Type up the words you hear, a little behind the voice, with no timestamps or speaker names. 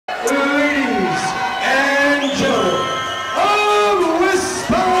ladies and gentlemen of West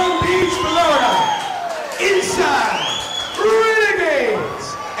Palm Beach, Florida, inside Renegades,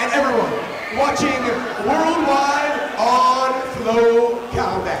 and everyone watching worldwide on Flow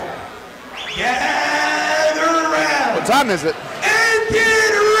Combat. Gather around. What time is it? And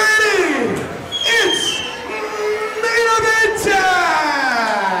get ready. It's main event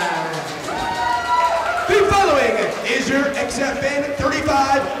time. The following is your XFN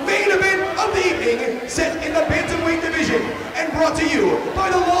 35 main event of the evening, set in the Bantamweight division and brought to you by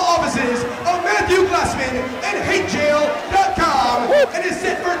the law offices of Matthew Glassman and HateJail.com, and is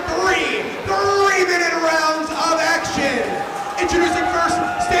set for three-minute rounds of action. Introducing first,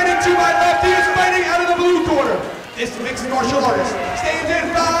 standing to my left, he is fighting out of the blue corner. This mixed martial artist stands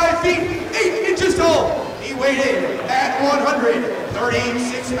at 5 feet 8 inches tall. He weighed in at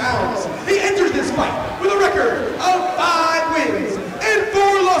 136 pounds. He enters this fight with a record of 5 wins and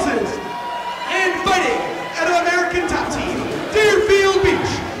 4 losses. And fighting out of American top team, Deerfield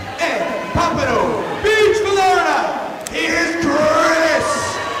Beach and Pompano Beach, Florida, he is Chris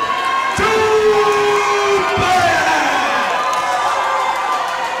Tobies.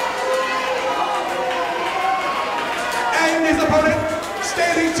 And his opponent,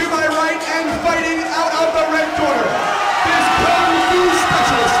 standing to my right and fighting out of the red corner, this Kung Fu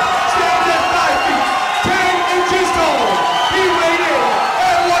specialist stands at 5 feet 10 inches tall. He weighed in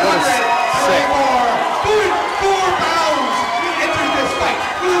at 134.4 pounds. He enters this fight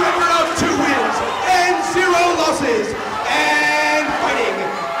with a record of 2 wins and 0 losses. And fighting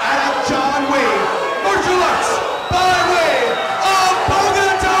out of John Wai Martial Arts by way of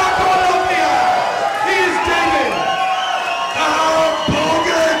Bogota Bruiser, he is David, the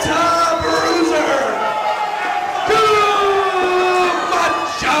Bogota Bruiser,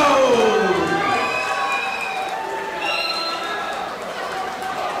 Camacho.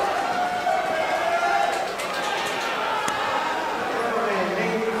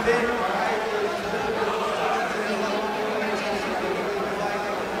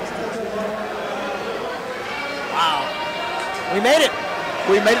 Wow. We made it.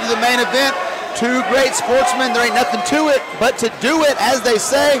 We made it to the main event. 2 great sportsmen. There ain't nothing to it but to do it, as they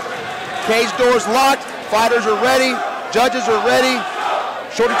say. Cage doors locked. Fighters are ready. Judges are ready.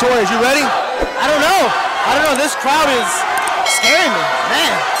 Shorty Torres, you ready? I don't know. This crowd is scaring me.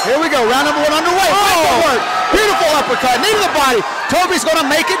 Man. Here we go. Round number 1 underway. Footwork. Beautiful uppercut. Knee to the body. Toby's going to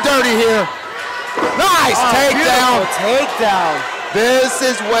make it dirty here. Nice takedown. Takedown. This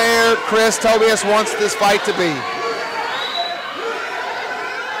is where Chris Tobies wants this fight to be.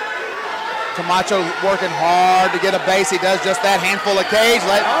 Camacho working hard to get a base. He does just that. Handful of cage.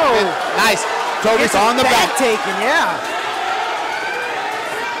 Nice. Tobies on the back. Taken, yeah.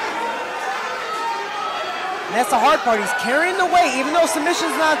 And that's the hard part. He's carrying the weight. Even though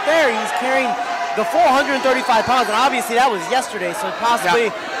submission's not there, he's carrying the 435 pounds. And obviously that was yesterday, so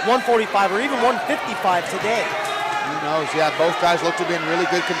possibly 145 or even 155 today. Who knows? Yeah, both guys look to be in really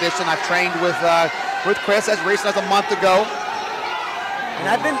good condition. I've trained with Chris as recent as a month ago. And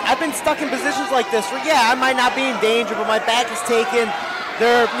I've been stuck in positions like this where, yeah, I might not be in danger, but my back is taken.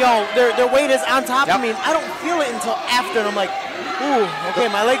 Their weight is on top of me, and I don't feel it until after. And I'm like, ooh, okay,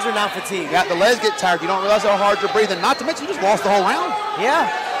 my legs are now fatigued. Yeah, the legs get tired. You don't realize how hard you're breathing. Not to mention, you just lost the whole round. Yeah.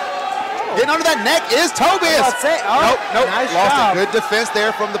 Getting under that neck is Tobies. Nope. Nice lost job. a good defense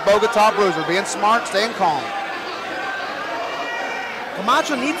there from the Bogota Bruiser. Being smart, staying calm.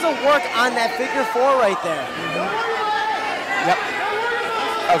 Camacho needs to work on that figure 4 right there. Yep.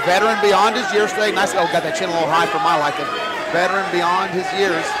 A veteran beyond his years today. Nice. Oh, got that chin a little high for my liking. Veteran beyond his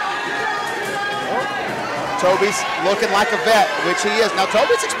years. Tobies looking like a vet, which he is. Now,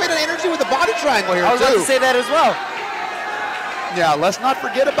 Tobies expended energy with the body triangle here, I was about to say that as well. Yeah, let's not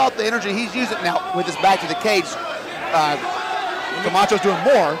forget about the energy he's using now with his back to the cage. Camacho's doing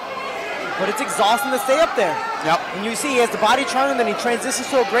more. But it's exhausting to stay up there. Yep. And you see he has the body triangle, then he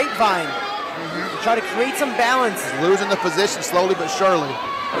transitions to a grapevine. To try to create some balance. He's losing the position slowly but surely.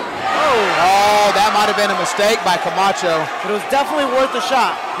 Oh, that might have been a mistake by Camacho. But it was definitely worth a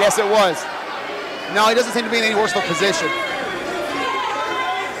shot. Yes, it was. No, he doesn't seem to be in any worse of a position.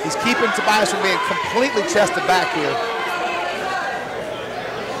 He's keeping Tobias from being completely chested back here.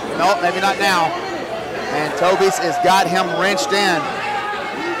 Nope, maybe not now. And Tobies has got him wrenched in.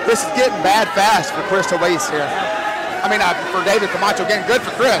 This is getting bad fast for Chris Tobies here. I mean, for David Camacho, getting good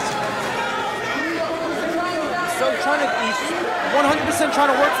for Chris. He's 100%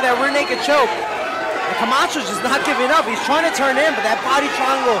 trying to work for that rear naked choke. And Camacho's just not giving up. He's trying to turn in, but that body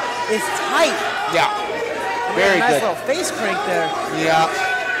triangle is tight. Yeah, very nice good. Nice little face crank there.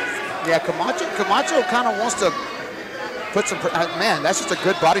 Yeah, Camacho kind of wants to Put some, man, that's just a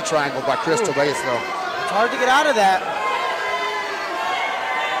good body triangle by Chris Tobies, though. It's hard to get out of that.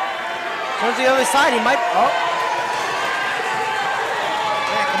 Turns to the other side, he might,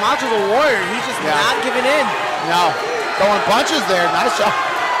 Man, Camacho's a warrior. He's just not giving in. No, throwing punches there, nice shot.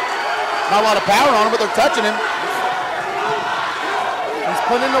 Not a lot of power on him, but they're touching him. He's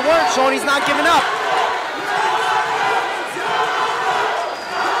putting in the work, showing he's not giving up.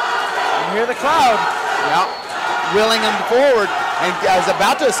 You hear the crowd. Yeah, willing him forward, and is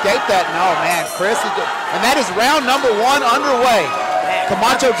about to escape that. No, man, Chris, and that is round number 1 underway.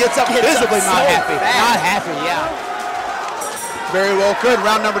 Camacho gets up visibly not happy. Not happy, yeah. Very well could.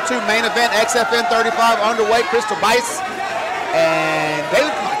 Round number 2, main event, XFN 35 underweight, Chris Tobies and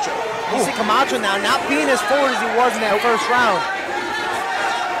David Camacho. You see Camacho now not being as forward as he was in that first round.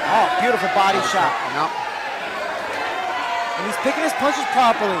 Oh, beautiful body shot. No. And he's picking his punches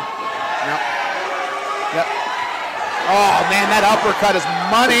properly. No. Yep. Oh, man, that uppercut is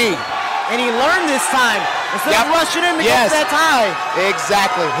money. And he learned this time. Instead of rushing him to get that tie.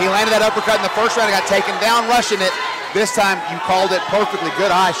 Exactly. He landed that uppercut in the first round and got taken down rushing it. This time you called it perfectly.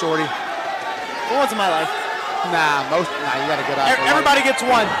 Good eye, Shorty. For once in my life. Nah, you got a good eye. Everybody gets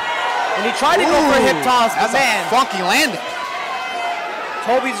one. And he tried to go for a hip toss, but man. Funky landing.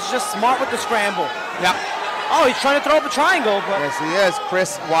 Tobies is just smart with the scramble. Yep. Oh, he's trying to throw up a triangle. But yes, he is.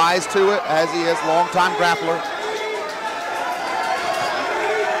 Chris wise to it, as he is. Long-time grappler.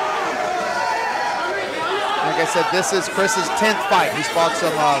 Like I said, this is Chris's 10th fight. He's fought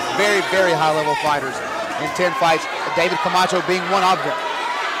some very, very high-level fighters in 10 fights, David Camacho being one of them.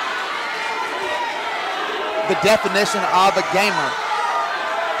 The definition of a gamer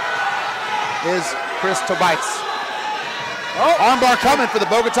is Chris Tobies. Oh, armbar coming for the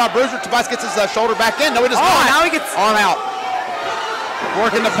Bogota Bruiser. Tobies gets his shoulder back in. No, he does not. Now he gets arm out.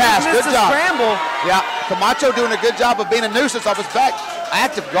 Working the pass. Good job. Scramble. Yeah, Camacho doing a good job of being a nuisance off his back.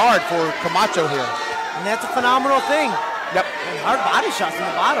 Active guard for Camacho here. And that's a phenomenal thing. Yep. And hard body shots from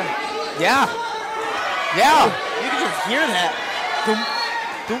the bottom. Yeah. Yeah. You can just hear that.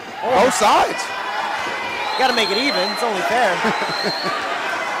 Both sides. Got to make it even. It's only fair.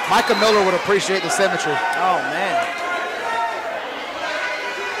 Micah Miller would appreciate the symmetry. Oh, man.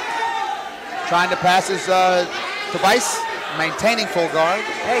 Trying to pass his Tobies, maintaining full guard.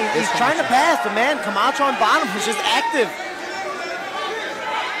 Hey, he's trying to pass, but man, Camacho on bottom is just active.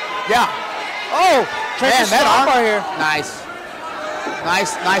 Yeah. Oh, man, that armbar here. Nice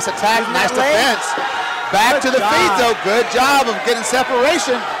attack, nice defense. Back to the feet, though. Good job of getting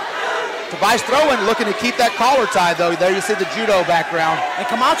separation. Tobies throwing, looking to keep that collar tied, though. There you see the judo background. And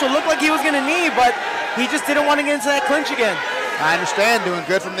Camacho looked like he was going to knee, but he just didn't want to get into that clinch again. I understand, doing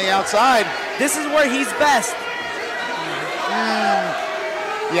good from the outside. This is where he's best.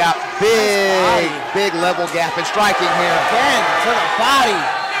 Yeah, big level gap in striking here. Again, to the body.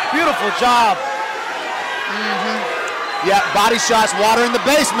 Beautiful job. Yeah, body shots, water in the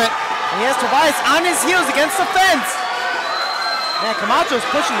basement. And he has Tobies on his heels against the fence. Man, Camacho's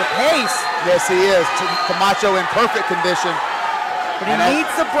pushing the pace. Yes, he is. Camacho in perfect condition. But he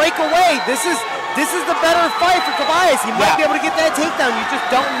needs to break away. This is the better fight for Tobies. He might be able to get that takedown. You just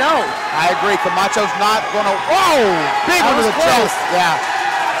don't know. I agree. Camacho's not going to. Whoa! Big one to the chest.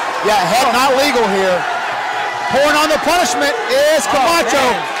 Yeah, head not legal here. Pouring on the punishment is Camacho.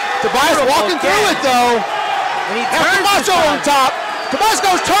 Tobies walking through it though. And he turns Camacho on top. Tobies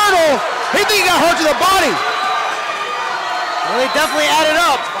goes turtle. He think he got hurt to the body. Well, they definitely added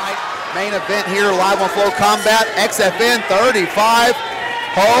up. Main event here, live on Flow Combat, XFN 35.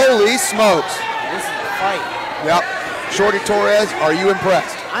 Holy smokes. This is a fight. Yep. Shorty Torres, are you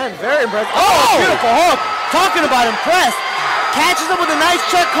impressed? I am very impressed. Oh, beautiful hook. Talking about impressed. Catches him with a nice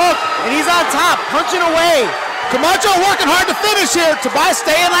check hook, and he's on top, punching away. Camacho working hard to finish here. Tobies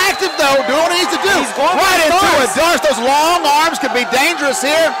staying active though, doing what he needs to do. He's going right into darts. it. Darts, those long arms could be dangerous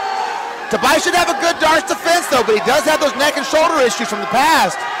here. Tobies should have a good darts defense though, but he does have those neck and shoulder issues from the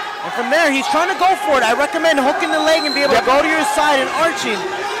past. And from there, he's trying to go for it. I recommend hooking the leg and be able to go to your side and arching.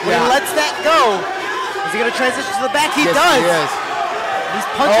 When he lets that go, is he going to transition to the back? He does. He is. He's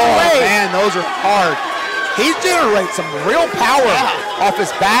punching away. Oh man, those are hard. He's generating some real power off his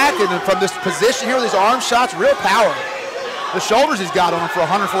back and from this position here with these arm shots, real power. The shoulders he's got on him for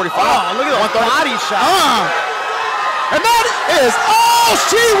 145. Oh, look at the body shot. And that is all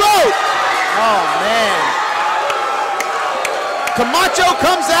she wrote. Oh, man. Camacho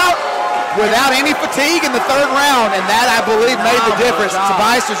comes out without any fatigue in the third round, and that, I believe, made the difference.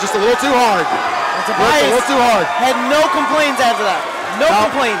 Tobies was just a little too hard. And Tobies a little too hard. Had no complaints after that. No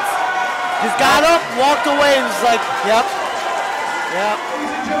complaints. Just got up, walked away, and was like, yep.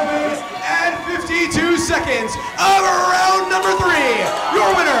 Ladies and gentlemen, at 53 22 seconds of round number 3.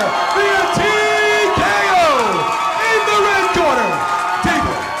 Your winner via TKO in the red corner,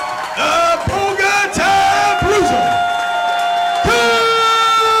 David, the Bogota Bruiser,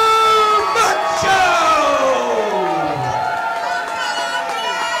 Camacho.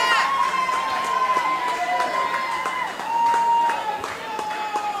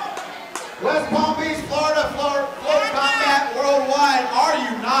 West Palm Beach, Florida, Float Combat Worldwide. Are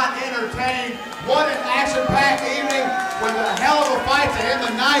you not entertained? What an action-packed evening with a hell of a fight to end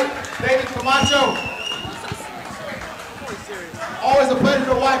the night. David Camacho, always a pleasure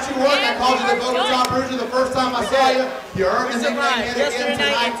to watch you work. I called you the Bogota Bruiser the first time I saw you. You earned the nickname yet again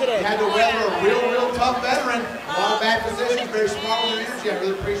tonight. You had to weather a real tough veteran. A lot of bad positions, very smart with your energy. I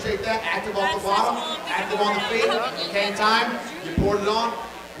really appreciate that. Active off the bottom, active on the feet. Came time, you poured it on.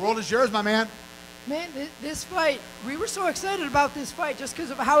 World is yours, my man. Man, this fight, we were so excited about this fight just because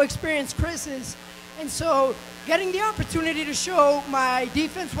of how experienced Chris is. And so getting the opportunity to show my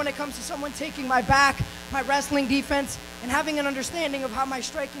defense when it comes to someone taking my back, my wrestling defense, and having an understanding of how my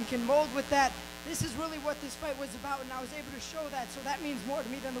striking can mold with that, this is really what this fight was about, and I was able to show that, so that means more to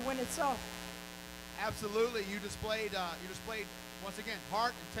me than the win itself. Absolutely, you displayed once again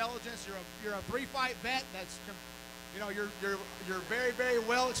heart, intelligence. You're a 3-fight vet. That's, you know, you're very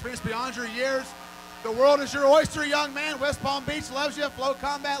well experienced beyond your years. The world is your oyster, young man. West Palm Beach loves you. Float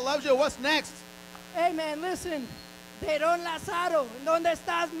Combat loves you. What's next? Hey man, listen, Deron Lazaro, ¿dónde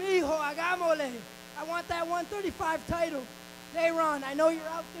estás, mijo? Hagámosle. I want that 135 title. Deron, I know you're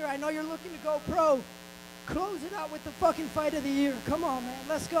out there. I know you're looking to go pro. Close it out with the fucking fight of the year. Come on, man.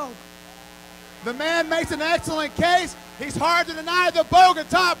 Let's go. The man makes an excellent case. He's hard to deny, the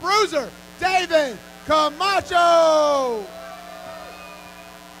Bogota Bruiser, David Camacho.